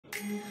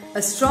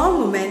A strong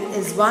woman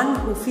is one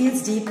who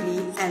feels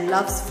deeply and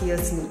loves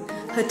fiercely.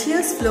 Her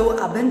tears flow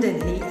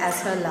abundantly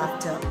as her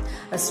laughter.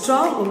 A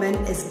strong woman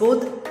is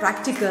both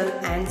practical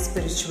and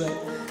spiritual.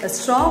 A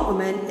strong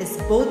woman is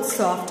both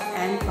soft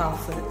and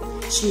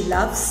powerful. She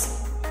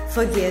loves,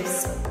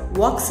 forgives,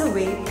 walks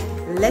away,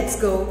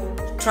 lets go,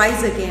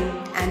 tries again,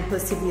 and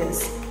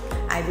perseveres.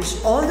 I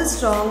wish all the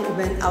strong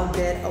women out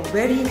there a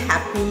very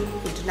happy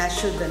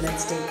International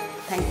Women's Day.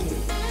 Thank you.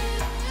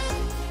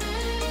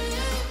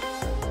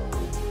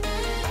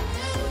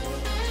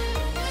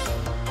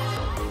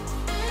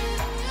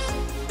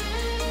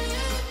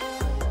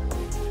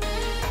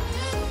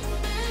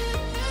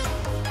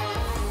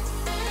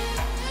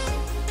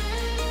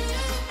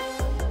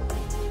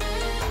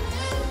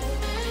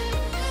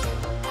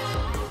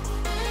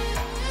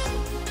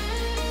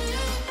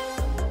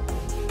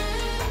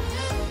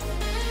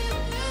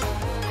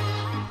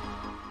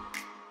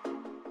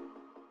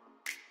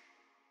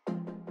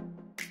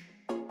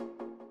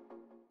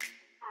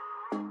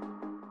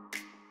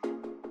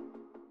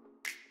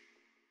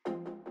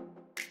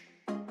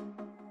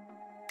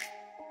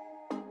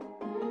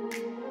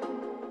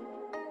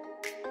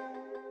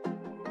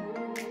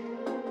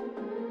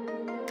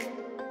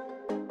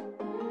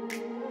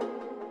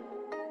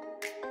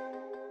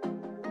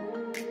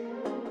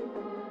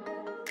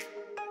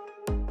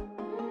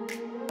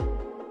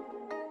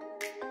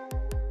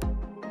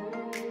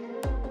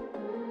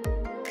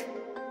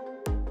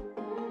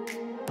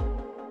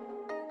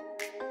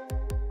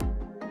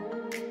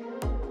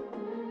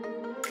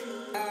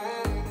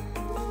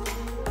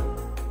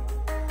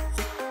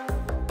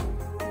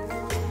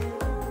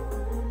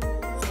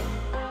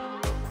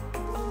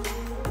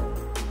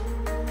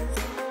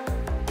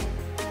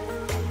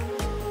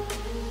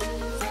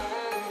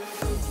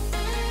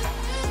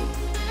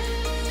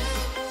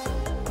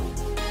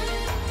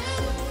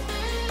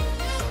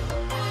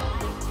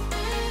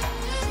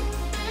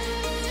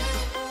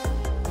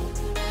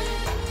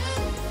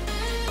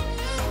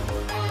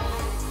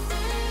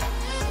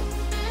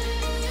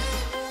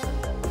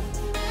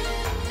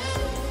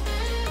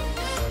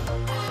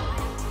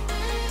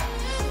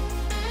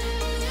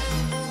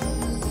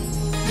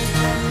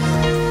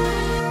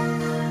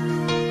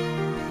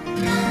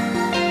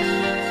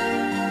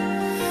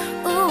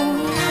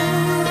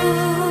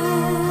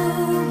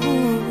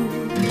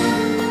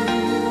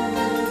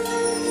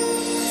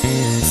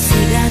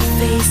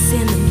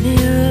 In the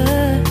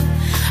mirror,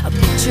 a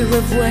picture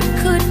of what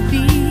could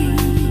be.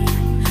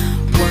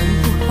 One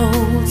who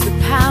holds the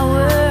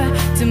power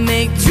to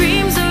make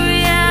dreams a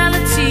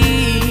reality.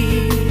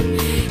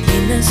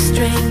 Inner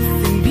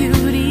strength and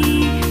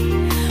beauty,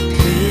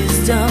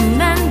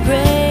 wisdom and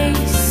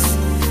grace.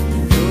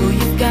 You know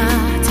you've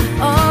got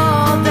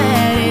all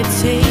that it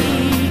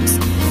takes.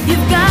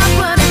 You've got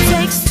what it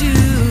takes to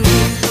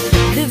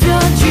live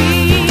your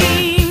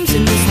dreams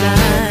in this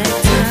life.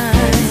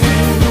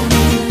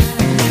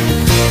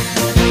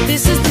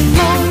 This is the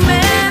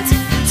moment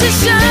to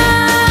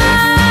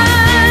shine.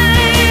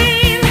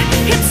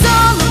 It's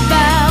all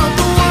about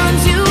the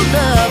ones you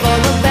love,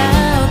 all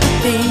about the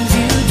things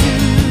you do.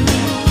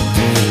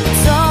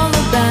 It's all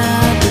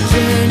about the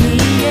journey,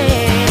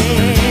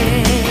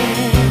 yeah.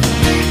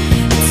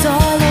 It's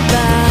all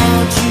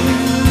about you.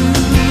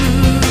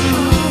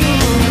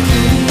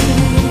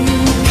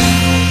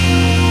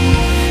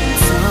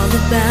 It's all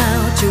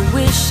about your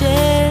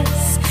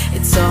wishes.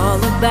 It's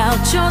all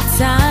about your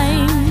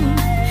time.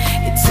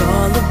 It's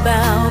all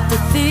about the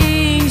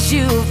things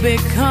you've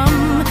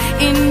become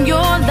in your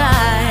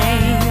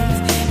life.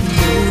 You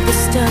know the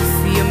stuff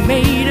you're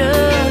made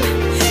of.